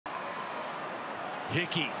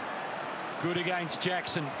Hickey, good against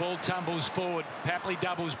Jackson. Ball tumbles forward. Papley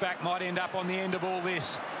doubles back, might end up on the end of all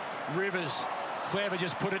this. Rivers, clever,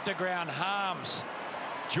 just put it to ground. Harms,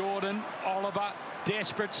 Jordan, Oliver,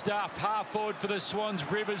 desperate stuff. Half forward for the Swans.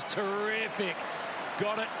 Rivers, terrific.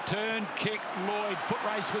 Got it, turn, kick, Lloyd. Foot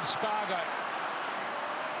race with Spargo.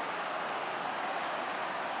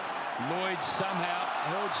 Lloyd somehow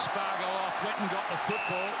held Spargo off, went and got the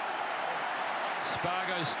football.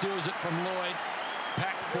 Spargo steals it from Lloyd.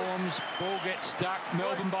 Pack forms, ball gets stuck.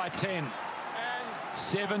 Melbourne by 10.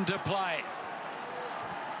 7 to play.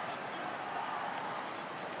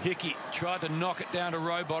 Hickey tried to knock it down to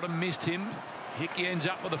Rowbottom, missed him. Hickey ends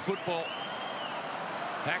up with the football.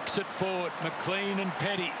 Hacks it forward. McLean and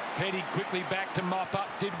Petty. Petty quickly back to mop up.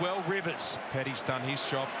 Did well. Rivers. Petty's done his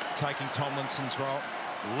job, taking Tomlinson's role.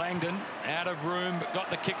 Langdon out of room, but got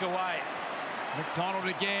the kick away. McDonald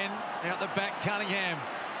again. Out the back, Cunningham.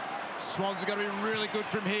 Swans have got to be really good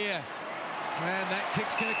from here. And that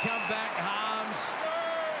kick's going to come back. Harms.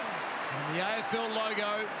 And the AFL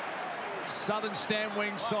logo. Southern stand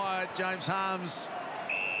wing side. James Harms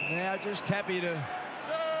now just happy to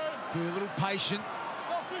be a little patient.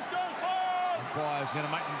 Umpire's going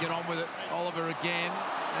to make them get on with it. Oliver again.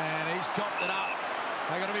 And he's copped it up.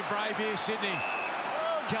 They've got to be brave here, Sydney.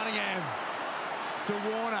 Cunningham to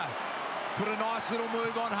Warner. Put a nice little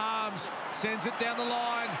move on Harms. Sends it down the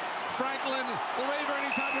line. Franklin, Lever in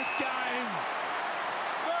his 100th game.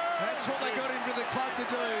 That's what they got into the club to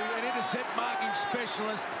do, an intercept marking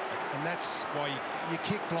specialist. And that's why you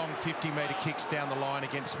kick long 50-metre kicks down the line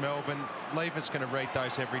against Melbourne. Lever's going to read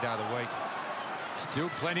those every day of the week. Still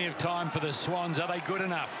plenty of time for the Swans. Are they good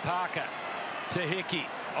enough? Parker to Hickey.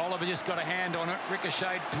 Oliver just got a hand on it.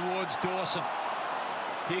 Ricocheted towards Dawson.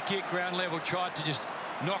 Hickey at ground level tried to just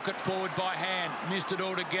knock it forward by hand. Missed it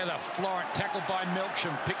altogether. Florent tackled by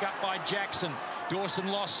Melksham. Pick up by Jackson. Dawson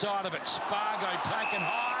lost sight of it. Spargo taken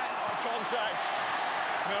high. Contact.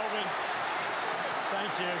 Melbourne.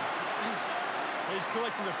 Thank you. He's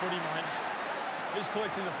collecting the footy, mate. He's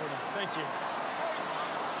collecting the footy. Thank you.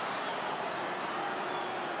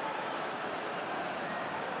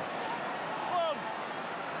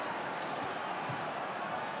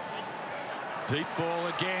 Deep ball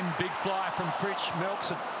again. Big fly from Fritsch.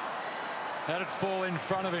 Melksham had it fall in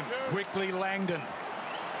front of him. Quickly Langdon.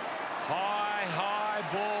 High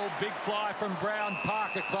ball. Big fly from Brown.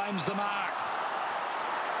 Parker claims the mark.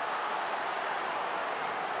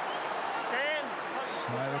 So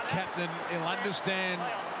the captain, he'll understand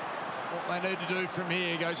what they need to do from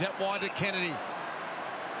here. He goes out wide to Kennedy.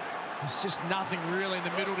 There's just nothing really in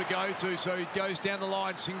the middle to go to, so he goes down the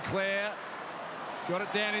line. Sinclair got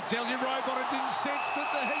it down. It tells him Rowbottom didn't sense that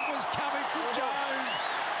the heat was coming from Jones.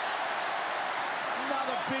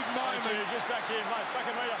 Another big moment. Just back in, mate. Back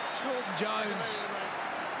a metre. Jordan Jones,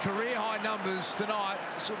 career high numbers tonight.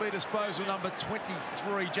 This will be disposal number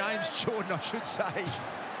 23. James Jordan, I should say.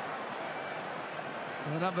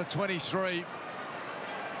 Number 23.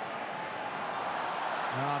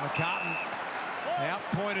 McCartan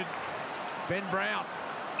out-pointed Ben Brown.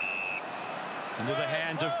 Into the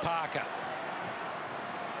hands of Parker.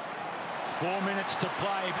 4 minutes to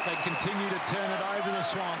play, but they continue to turn it over the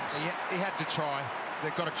Swans. He had to try.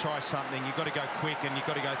 They've got to try something. You've got to go quick, and you've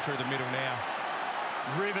got to go through the middle now.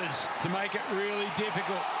 Rivers to make it really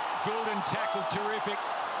difficult. Goulden tackled, terrific.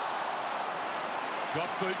 Got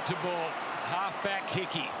boot to ball. Half-back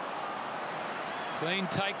Hickey. Clean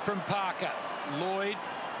take from Parker. Lloyd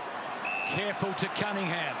careful to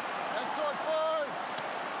Cunningham.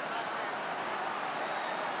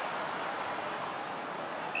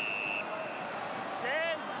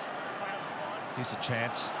 Here's a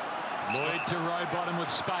chance. Lloyd to Rowbottom with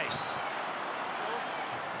space.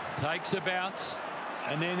 Takes a bounce.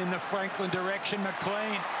 And then in the Franklin direction,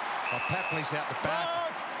 McLean. Oh, Papley's out the back.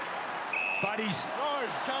 Buddies. No,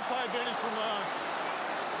 can't play advantage from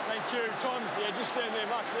thank you. Time's there. Just stand there,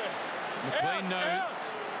 Mark's there.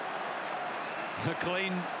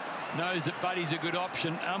 McLean knows that Buddy's a good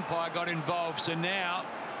option. Umpire got involved. So now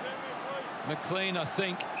McLean, I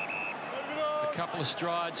think, a couple of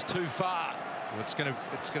strides too far. Well, it's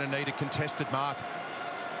going to need a contested mark.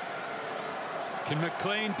 Can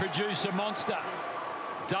McLean produce a monster?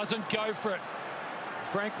 Doesn't go for it.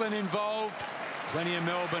 Franklin involved. Plenty of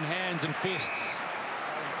Melbourne hands and fists.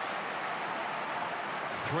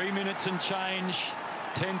 3 minutes and change.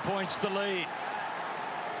 10 points the lead.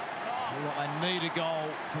 Well, they need a goal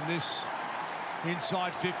from this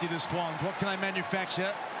inside 50, the Swans. What can they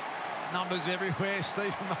manufacture? Numbers everywhere.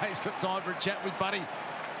 Stephen May's got time for a chat with Buddy.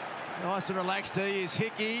 Nice and relaxed. He is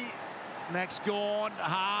Hickey. Max gone.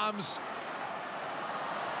 Harms.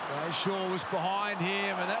 Brayshaw was behind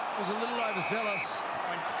him, and that was a little overzealous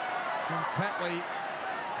from Patley.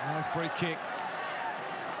 No free kick.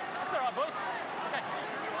 That's all right, boys. Okay.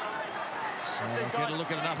 So we'll get a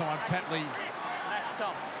look at another one. Patley Next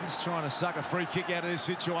time. just trying to suck a free kick out of this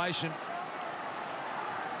situation.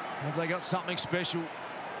 Have they got something special?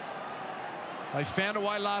 They found a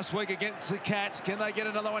way last week against the Cats. Can they get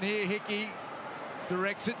another one here? Hickey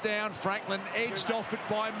directs it down. Franklin edged off it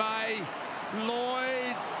by May.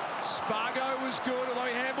 Lloyd. Spargo was good, although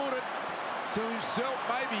he handled it to himself,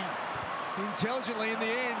 maybe intelligently in the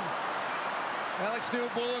end. Alex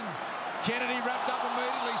Neil-Bullen. Kennedy wrapped up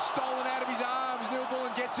immediately, stolen out of his arms.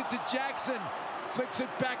 Neil-Bullen gets it to Jackson. Flicks it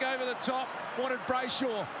back over the top. Wanted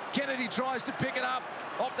Brayshaw. Kennedy tries to pick it up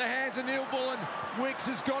off the hands of Neil-Bullen. Wicks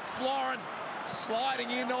has got Florent.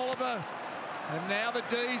 Sliding in Oliver. And now the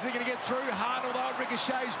D's are going to get through. Hunt, although it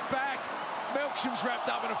ricochets back. Melksham's wrapped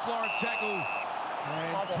up in a Florent tackle.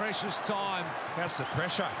 And precious time. That's the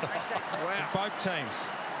pressure. Wow. Both teams.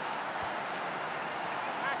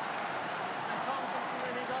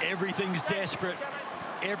 Everything's desperate.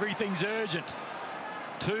 Everything's urgent.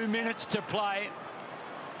 2 minutes to play.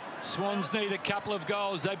 Swans need a couple of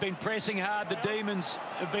goals. They've been pressing hard. The Demons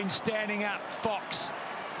have been standing up. Fox.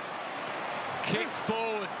 Kick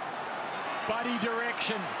forward. Buddy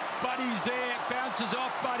direction. Buddy's there. Bounces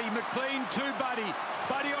off Buddy. McLean to Buddy.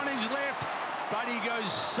 Buddy on his left. Buddy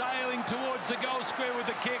goes sailing towards the goal square with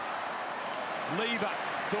the kick. Lever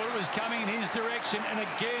thought it was coming in his direction. And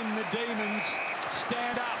again, the Demons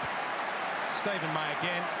stand up. Stephen May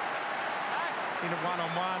again. In a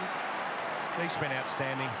one-on-one. He's been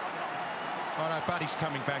outstanding. I know Buddy's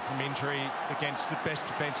coming back from injury against the best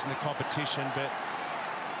defence in the competition, but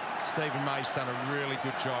Stephen May's done a really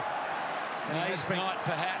good job. May's night,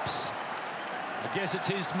 perhaps. I guess it's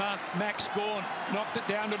his month. Max Gawn knocked it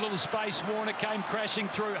down to a little space. Warner came crashing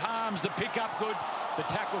through. Harms, the pick-up good. The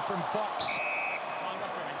tackle from Fox.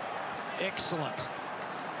 Excellent.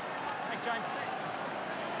 Thanks, James.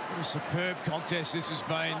 What a superb contest this has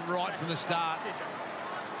been right from the start.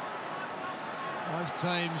 Both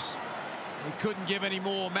teams, he couldn't give any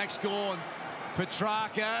more. Max Gawn,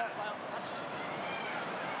 Petrarca.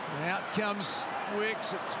 Out comes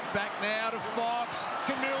Wicks. It's back now to Fox.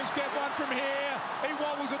 Can Mills get one from here? He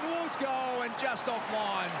wobbles it towards goal and just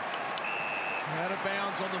offline. Out of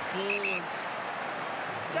bounds on the full. And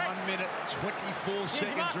 1 minute, 24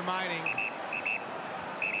 seconds remaining.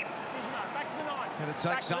 Going to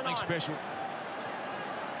take something special.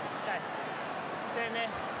 Okay. Stand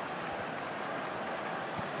there.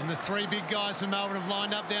 And the three big guys from Melbourne have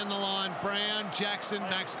lined up down the line. Brown, Jackson,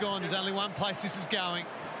 Max Gawn. There's only one place this is going.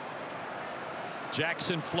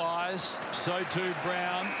 Jackson flies. So too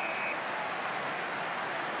Brown.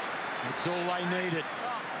 That's all they needed.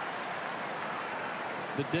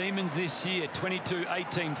 The Demons this year, 22,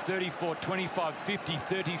 18, 34, 25, 50,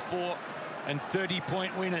 34 and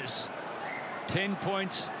 30-point winners. 10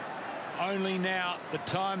 points only now. The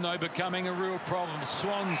time, though, becoming a real problem.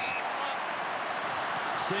 Swans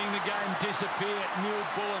seeing the game disappear.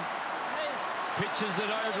 Neil-Bullen pitches it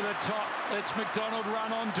over the top. Lets McDonald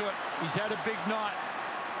run onto it. He's had a big night.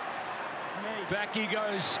 Back he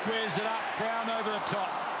goes, squares it up. Brown over the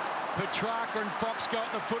top. Petrarca and Fox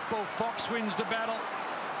got the football. Fox wins the battle.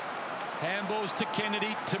 Handballs to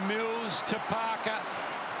Kennedy, to Mills, to Parker.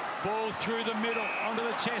 Ball through the middle, onto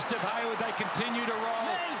the chest of Hayward. They continue to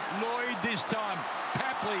roll. Lloyd this time.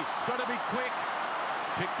 Papley, got to be quick.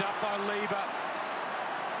 Picked up by Lever.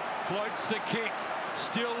 Floats the kick.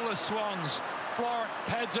 Still the Swans. Florent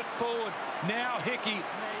pads it forward. Now Hickey.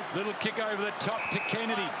 Little kick over the top to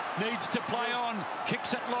Kennedy. Needs to play on.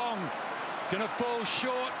 Kicks it long. Gonna fall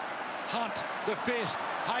short. Hunt, the fist.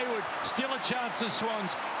 Hayward, still a chance, the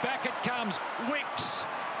Swans. Back it comes. Wicks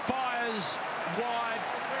fires wide.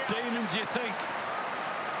 Demons, you think.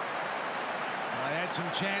 They had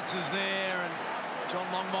some chances there, and John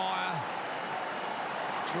Longmire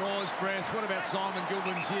draws breath. What about Simon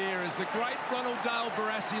Gilblin's here as the great Ronald Dale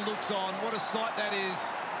Barassi looks on? What a sight that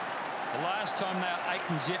is. The last time now,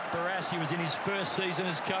 8-0, Barassi was in his first season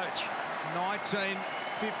as coach.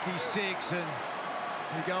 1956, and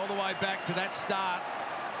you go all the way back to that start.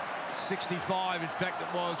 65, in fact,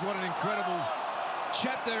 it was. What an incredible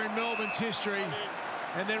chapter in Melbourne's history.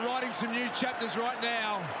 And they're writing some new chapters right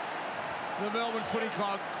now. The Melbourne Footy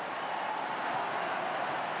Club.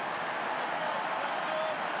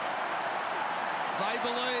 They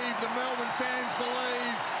believe, the Melbourne fans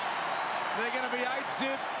believe, they're going to be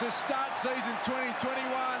 8-0 to start season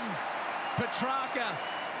 2021. Petrarca,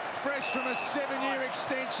 fresh from a 7-year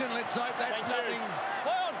extension. Let's hope that's nothing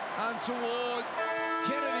untoward.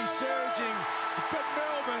 Kennedy surging, but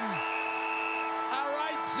Melbourne are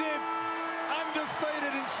 8-zip,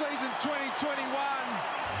 undefeated in season 2021.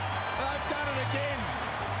 They've done it again.